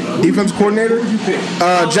coordinator. Defensive coordinator? Who would you pick?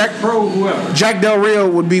 Whoever. Jack Del Rio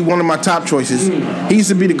would be one of my top choices. He used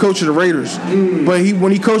to be the coach of the Raiders, but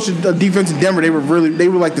when he coached the defense in Denver, they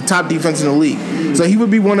were like the top defense in the league. So he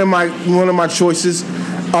would be one of my choices.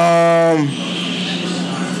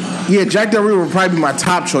 Yeah, Jack Del Rio would probably be my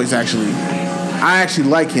top choice. Actually, I actually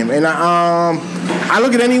like him, and I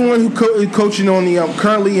look at anyone who coaching on the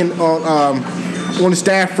currently on the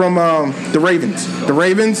staff from the Ravens,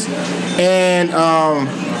 and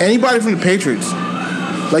anybody from the Patriots.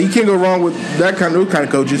 Like, you can't go wrong with those kind of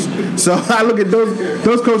coaches. So I look at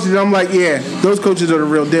those coaches and I'm like, yeah, those coaches are the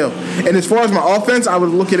real deal. And as far as my offense, I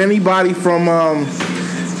would look at anybody from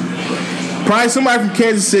probably somebody from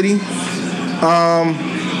Kansas City,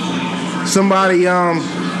 somebody. And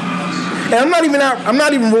I'm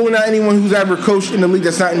not even ruling out anyone who's ever coached in the league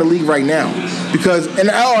that's not in the league right now, because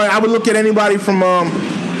I would look at anybody from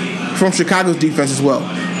Chicago's defense as well.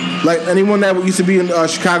 Like anyone that used to be in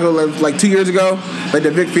Chicago like 2 years ago, like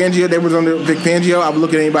the Vic Fangio, they was under Vic Fangio. I would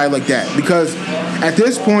look at anybody like that, because at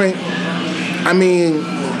this point, I mean,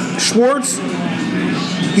 Schwartz,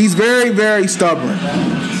 he's very, very stubborn.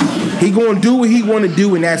 He gonna do what he want to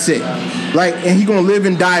do, and that's it. Like, and he gonna live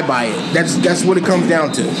and die by it. That's what it comes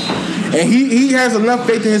down to. And he has enough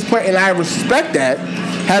faith in his play, and I respect that,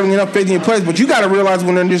 having enough faith in your players. But you got to realize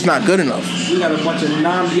when they're just not good enough. We got a bunch of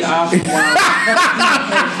Nnamdi Asomugha.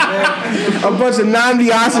 A bunch of Nnamdi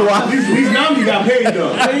Asomugha. These Nnamdi got paid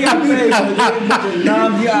though. They got paid. A bunch of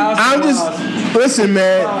Nnamdi Asomugha. I'm just listen,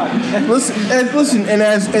 man. Listen, and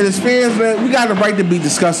as fans, man, we got a right to be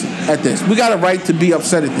disgusted at this. We got a right to be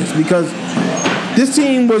upset at this, because this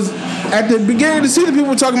team was at the beginning of the season. People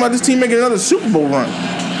were talking about this team making another Super Bowl run.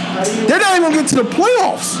 They're not even gonna get to the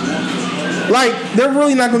playoffs. Like, they're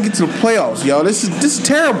really not gonna get to the playoffs, yo. This is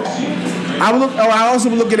terrible. I also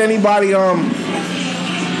would look at anybody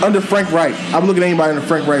under Frank Reich. I would look at anybody under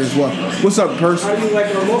Frank Reich as well. What's up, Purse? How do you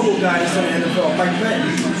like the local guy in the NFL, Mike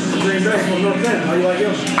Bennett, Green Bay from North Bend? How do you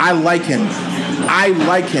like him? I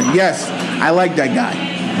like him. Yes, I like that guy.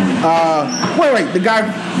 Wait, the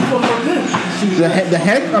guy From North Bend.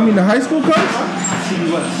 the high school coach?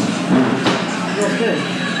 North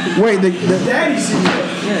Bend. Wait, the Daddy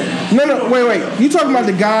CBS. No, wait. You talking about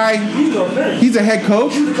the guy? He's North Bend. He's a head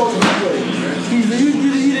coach? He's the coach of the play.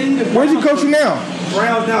 Where's he coaching now?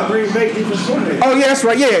 Browns now, Green Bay defense coordinator. Oh, yeah, that's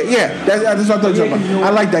right. Yeah. That's what I thought you were talking about. I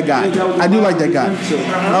like that guy. I do like that guy.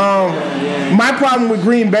 My problem with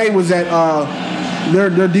Green Bay was that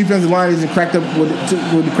their defensive line isn't cracked up to what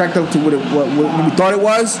we thought it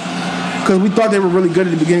was, because we thought they were really good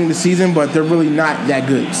at the beginning of the season, but they're really not that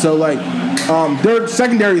good. So, like, their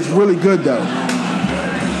secondary is really good, though.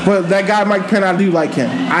 But that guy, Mike Penn, I do like him.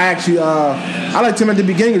 I actually, I liked him at the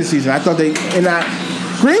beginning of the season. I thought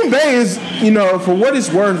Green Bay is, for what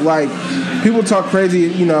it's worth, like, people talk crazy,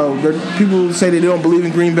 people say they don't believe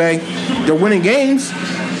in Green Bay. They're winning games.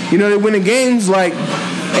 They're winning games, like,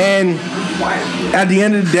 and at the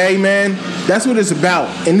end of the day, man, that's what it's about.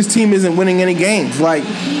 And this team isn't winning any games. Like,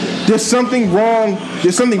 there's something wrong.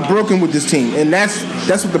 There's something broken with this team, and that's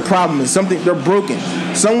what the problem is. They're broken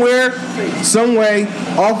somewhere, some way,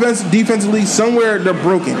 defensively, somewhere they're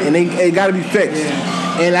broken, and they got to be fixed.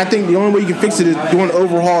 And I think the only way you can fix it is doing an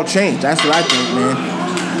overhaul change. That's what I think, man.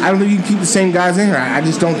 I don't think you can keep the same guys in here. I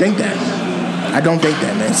just don't think that. I don't think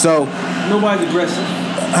that, man. So nobody's aggressive.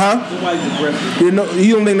 Huh? Nobody's aggressive.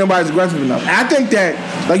 You don't think nobody's aggressive enough? I think that,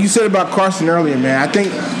 like you said about Carson earlier, man, I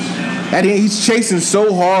think that he's chasing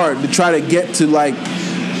so hard to try to get to, like,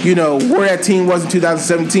 where that team was in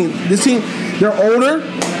 2017. This team, they're older,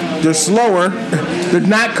 they're slower, they're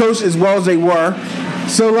not coached as well as they were.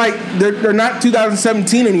 So, like, they're not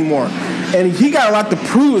 2017 anymore. And he got a lot to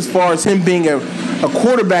prove as far as him being a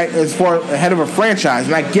quarterback as far ahead of a franchise,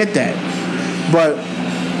 and I get that. But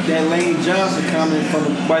that Lane Johnson comment from the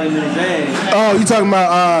biting in his ass. Oh, you talking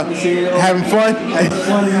about having fun?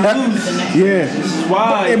 Yeah. This is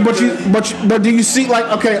why. But do you see, like,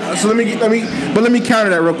 okay? So let me counter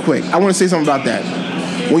that real quick. I want to say something about that.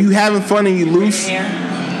 When you having fun and you lose,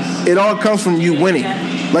 it all comes from you winning.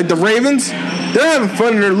 Like the Ravens, they're having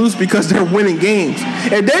fun and they're loose because they're winning games.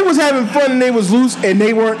 If they was having fun and they was loose and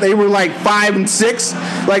they were like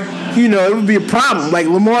 5-6, like, it would be a problem. Like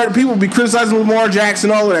people would be criticizing Lamar Jackson,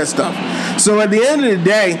 all of that stuff. So at the end of the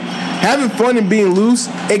day, having fun and being loose,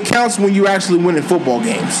 it counts when you actually winning football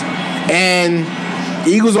games. And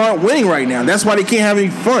the Eagles aren't winning right now. That's why they can't have any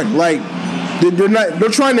fun. Like, they're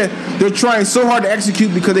trying so hard to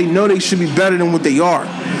execute because they know they should be better than what they are.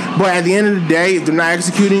 But at the end of the day, if they're not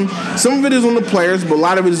executing, some of it is on the players, but a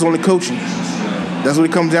lot of it is on the coaching. That's what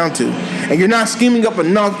it comes down to. and you're not scheming up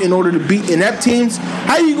enough in order to beat inept teams,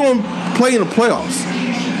 how are you going to play in the playoffs?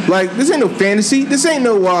 Like, this ain't no fantasy. This ain't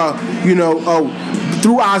no,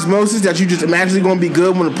 through osmosis that you just magically going to be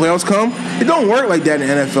good when the playoffs come. It don't work like that in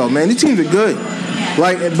the NFL, man. These teams are good.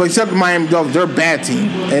 Like, but except the Miami Dolphins, they're a bad team.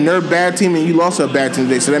 And they're a bad team, and you lost to a bad team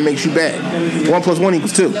today, so that makes you bad. 1 + 1 =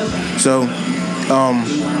 2. So,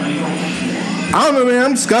 I don't know, man.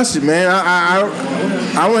 I'm disgusted, man. I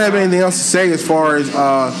don't have anything else to say as far as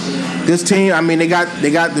this team. I mean, they got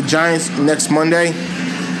the Giants next Monday.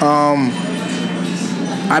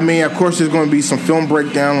 I mean, of course, there's going to be some film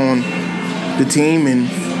breakdown on the team and,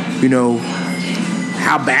 you know,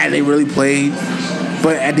 how bad they really played.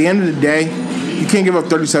 But at the end of the day, you can't give up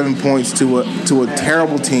 37 points to a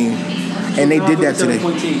terrible team, and they did that today.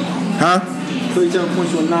 Huh? 37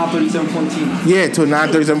 points to a non-37-point team. Yeah, to a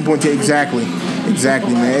non-37-point team. Exactly,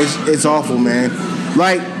 man. It's awful, man.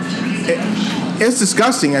 Like, it's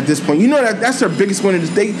disgusting at this point. You know that's their biggest win of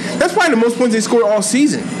the day. That's probably the most points they scored all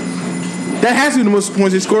season. That has to be the most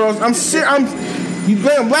points they scored all. I'm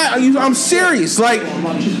serious. Like,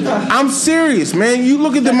 I'm serious, man. You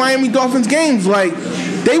look at the Miami Dolphins games, like,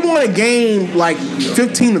 they won a game like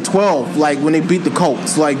 15-12, like when they beat the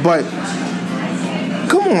Colts. Like, but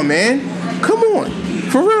come on, man. Come on.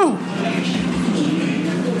 For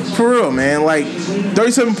real, man. Like,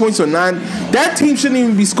 37 points or 9. That team shouldn't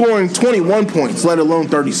even be scoring 21 points, let alone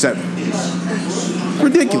 37.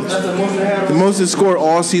 Ridiculous. The most they scored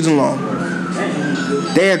all season long.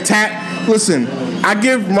 They attacked. Listen, I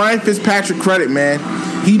give Ryan Fitzpatrick credit, man.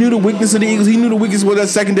 He knew the weakness of the Eagles. He knew the weakness with that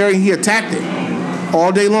secondary, and he attacked it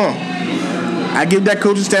all day long. I give that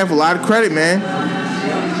coaching staff a lot of credit, man.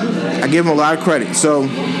 I give him a lot of credit. So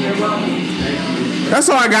that's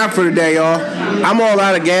all I got for today, y'all. I'm all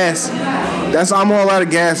out of gas. I'm all out of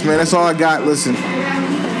gas, man. That's all I got. Listen,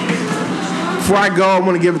 before I go, I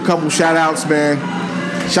want to give a couple shout-outs, man.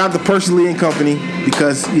 Shout out to Percy Lee and Company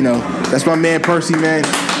because, you know, that's my man Percy, man.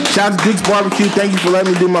 Shout out to Duke's Barbecue. Thank you for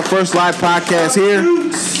letting me do my first live podcast here.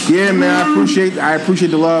 Yeah, man, I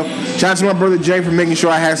appreciate the love. Shout out to my brother Jay for making sure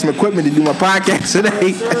I had some equipment to do my podcast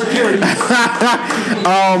today.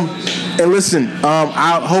 And listen,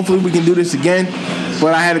 hopefully we can do this again.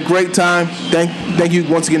 But I had a great time. Thank you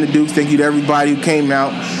once again to Dukes. Thank you to everybody who came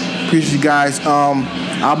out. Appreciate you guys.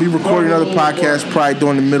 I'll be recording another podcast probably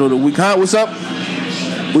during the middle of the week. Huh? What's up?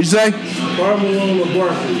 What'd you say? Karl Malone or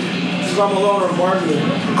Barkley? Karl Malone or Barkley?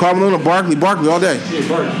 Karl Malone or Barkley? Barkley all day. Yeah,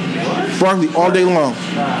 Barkley. Barkley all day long.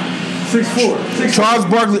 6'4". Charles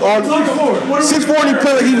Barkley all 6'4", and he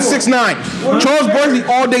played like he was 6'9". Charles Barkley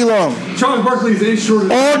all day long. Charles Barkley is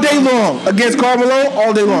shorter. All day long against Karl Malone.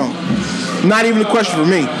 All day long. Not even a question for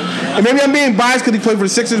me. And maybe I'm being biased because he played for the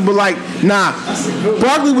Sixers, but like, nah.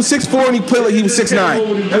 Barkley was 6'4" and he played like he was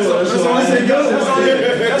 6'9". That's the only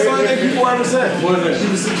thing people ever said.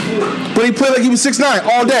 But he played like he was 6'9"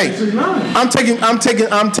 all day. I'm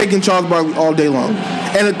taking Charles Barkley all day long.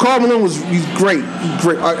 And Karl Malone he's great,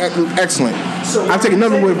 excellent. I'm taking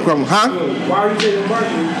nothing away from Karl Malone, huh? Why are you taking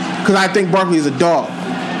Barkley? Because I think Barkley is a dog.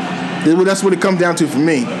 That's what it comes down to for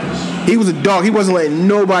me. He was a dog. He wasn't letting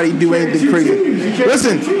nobody do anything crazy.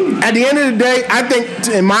 Listen, at the end of the day, I think,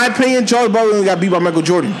 in my opinion, Charles Barkley only got beat by Michael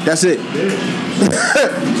Jordan. That's it.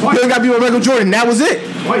 He only got beat by Michael Jordan. That was it.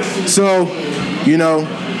 So, you know,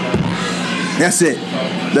 that's it.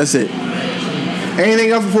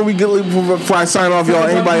 Anything else before I sign off, y'all?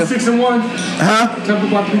 Anybody? 6-1. Huh? Temple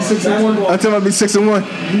about to be 6-1. I'm talking about to be 6-1.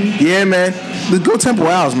 Yeah, man. Let's go Temple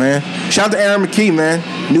Owls, man. Shout out to Aaron McKee, man.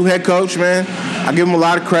 New head coach, man. I give him a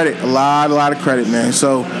lot of credit. A lot of credit, man.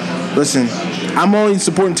 So, listen, I'm only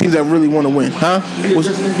supporting teams that really want to win. Huh?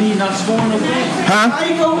 Justin Embiid not scoring no points. Huh?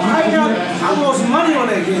 I lost money on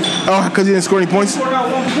that game. Oh, because he didn't score any points? Scored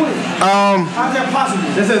out 1 point. How's that possible?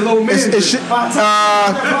 That's a low man.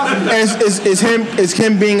 It's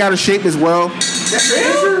him being out of shape as well. That's the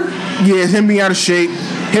answer? Yeah, it's him being out of shape.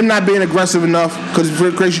 Him not being aggressive enough. Because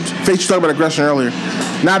Face talked about aggression earlier.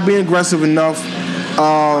 Not being aggressive enough.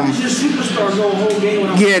 Just superstar go a whole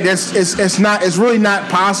game. Yeah, it's really not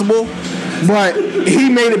possible. But he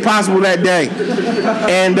made it possible that day.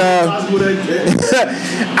 And I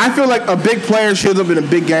feel like a big player shows up in a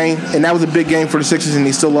big game, and that was a big game for the Sixers, and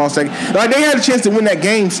they still lost that. Like, they had a chance to win that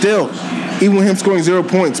game still, even with him scoring 0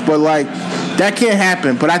 points. But like, that can't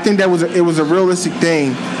happen. But I think it was a realistic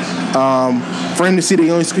thing for him to see that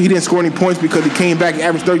he didn't score any points because he came back and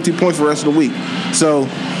averaged 32 points for the rest of the week. So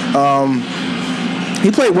he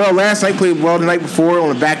played well last night, played well the night before on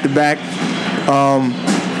a back-to-back.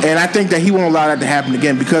 And I think that he won't allow that to happen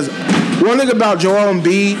again because one thing about Joel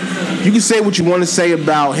Embiid, you can say what you want to say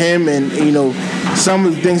about him and, you know, some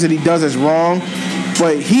of the things that he does is wrong,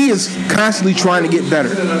 but he is constantly trying to get better.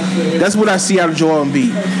 That's what I see out of Joel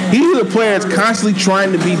Embiid. He's a player that's constantly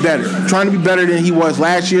trying to be better than he was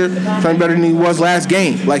last year, trying to be better than he was last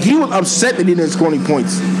game. Like, he was upset that he didn't score any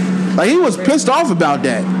points. Like, he was pissed off about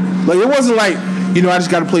that. Like, it wasn't like, you know, I just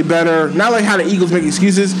got to play better. Not like how the Eagles make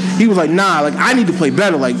excuses. He was like, nah, like, I need to play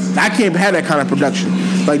better. Like, I can't have that kind of production.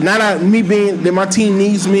 Like, not me being that my team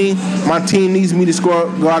needs me. My team needs me to score,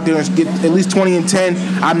 go out there and get at least 20 and 10.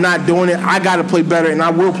 I'm not doing it. I got to play better, and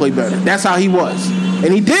I will play better. That's how he was.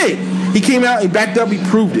 And he did. He came out, he backed up, he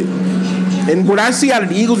proved it. And what I see out of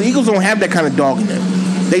the Eagles don't have that kind of dog in them.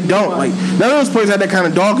 They don't. Like, none of those players have that kind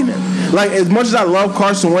of dog in them. Like, as much as I love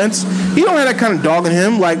Carson Wentz, he don't have that kind of dog in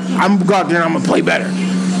him. Like, I'm going to go out there and I'm going to play better.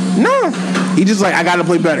 No. He just like, I got to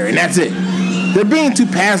play better, and that's it. They're being too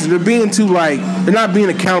passive. They're being too, like, they're not being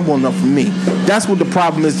accountable enough for me. That's what the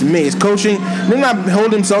problem is to me. It's coaching. They're not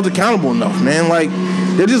holding themselves accountable enough, man. Like,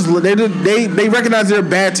 they recognize they're a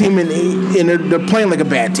bad team, and they're playing like a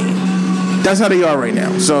bad team. That's how they are right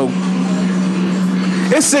now. So,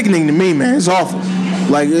 it's sickening to me, man. It's awful.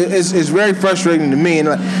 Like, it's very frustrating to me. And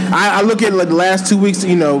like, I look at like the last 2 weeks,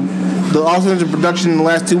 you know, the offensive production in the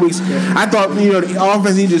last 2 weeks. I thought, you know, the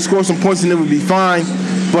offense needed to score some points and it would be fine.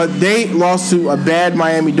 But they lost to a bad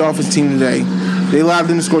Miami Dolphins team today. They allowed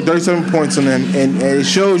them to score 37 points on them. And it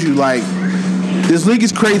shows you, like, this league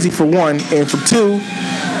is crazy, for one. And for two,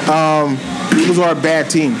 the Eagles are a bad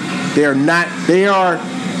team. They are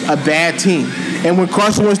a bad team. And when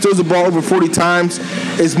Carson Wentz throws the ball over 40 times,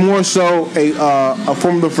 it's more so a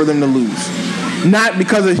formula for them to lose. Not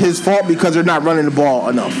because of his fault, because they're not running the ball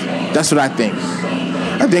enough. That's what I think.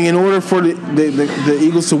 I think in order for the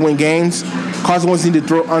Eagles to win games, Carson Wentz need to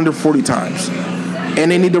throw under 40 times. And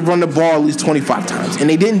they need to run the ball at least 25 times. And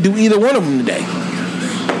they didn't do either one of them today.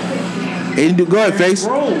 They didn't do. Go ahead, Face.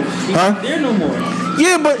 Huh? They're no more.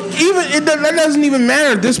 Yeah, but even that doesn't even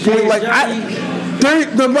matter at this point. Like,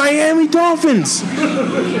 the Miami Dolphins.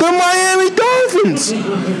 The Miami Dolphins.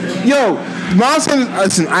 Yo, Miles Sanders,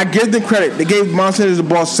 listen, I give them credit. They gave Miles Sanders the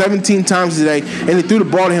ball 17 times today, and they threw the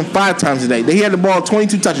ball to him 5 times today. He had the ball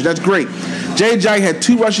 22 touches. That's great. J.J. had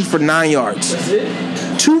 2 rushes for 9 yards.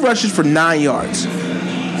 2 rushes for 9 yards.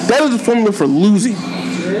 That is the formula for losing.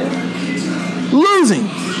 Losing.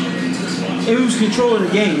 And we was controlling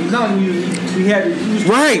the game. It's not we had it.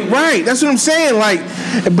 Right. That's what I'm saying. Like,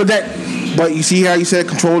 but you see how you said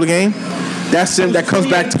control the game? That's them. That comes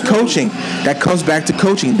back to coaching.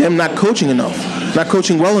 Them not coaching enough. Not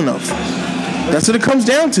coaching well enough. That's what it comes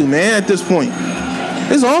down to, man, at this point.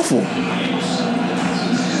 It's awful.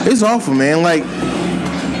 It's awful, man. Like,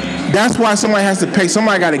 that's why somebody has to pay.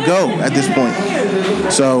 Somebody got to go at this point.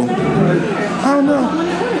 So, I don't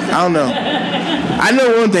know. I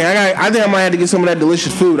know one thing. I think I might have to get some of that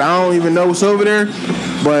delicious food. I don't even know what's over there,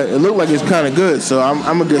 but it looked like it's kind of good, so I'm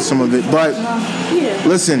going to get some of it. But,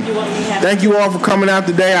 listen, thank you all for coming out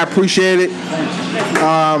today. I appreciate it.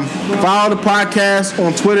 Follow the podcast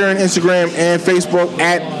on Twitter and Instagram and Facebook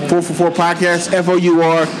at 444 Podcast, FOUR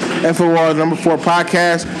 4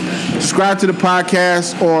 Podcast. Subscribe to the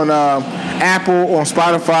podcast on Apple, on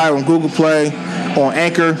Spotify, on Google Play, on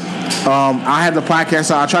Anchor. I have the podcast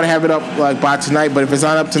out. I'll try to have it up like by tonight, but if it's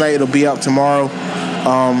not up tonight, it'll be up tomorrow.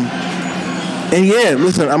 And yeah,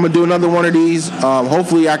 listen, I'm gonna do another one of these.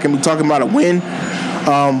 Hopefully I can be talking about a win.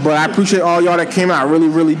 But I appreciate all y'all that came out. I really,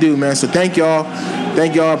 really do, man. So thank y'all. I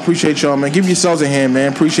appreciate y'all, man. Give yourselves a hand,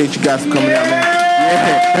 man. Appreciate you guys for coming out, man.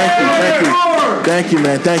 Yeah, thank you,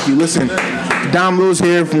 man. Thank you. Listen, Dom Lewis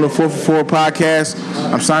here from the 444 Podcast.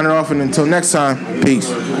 I'm signing off, and until next time, peace.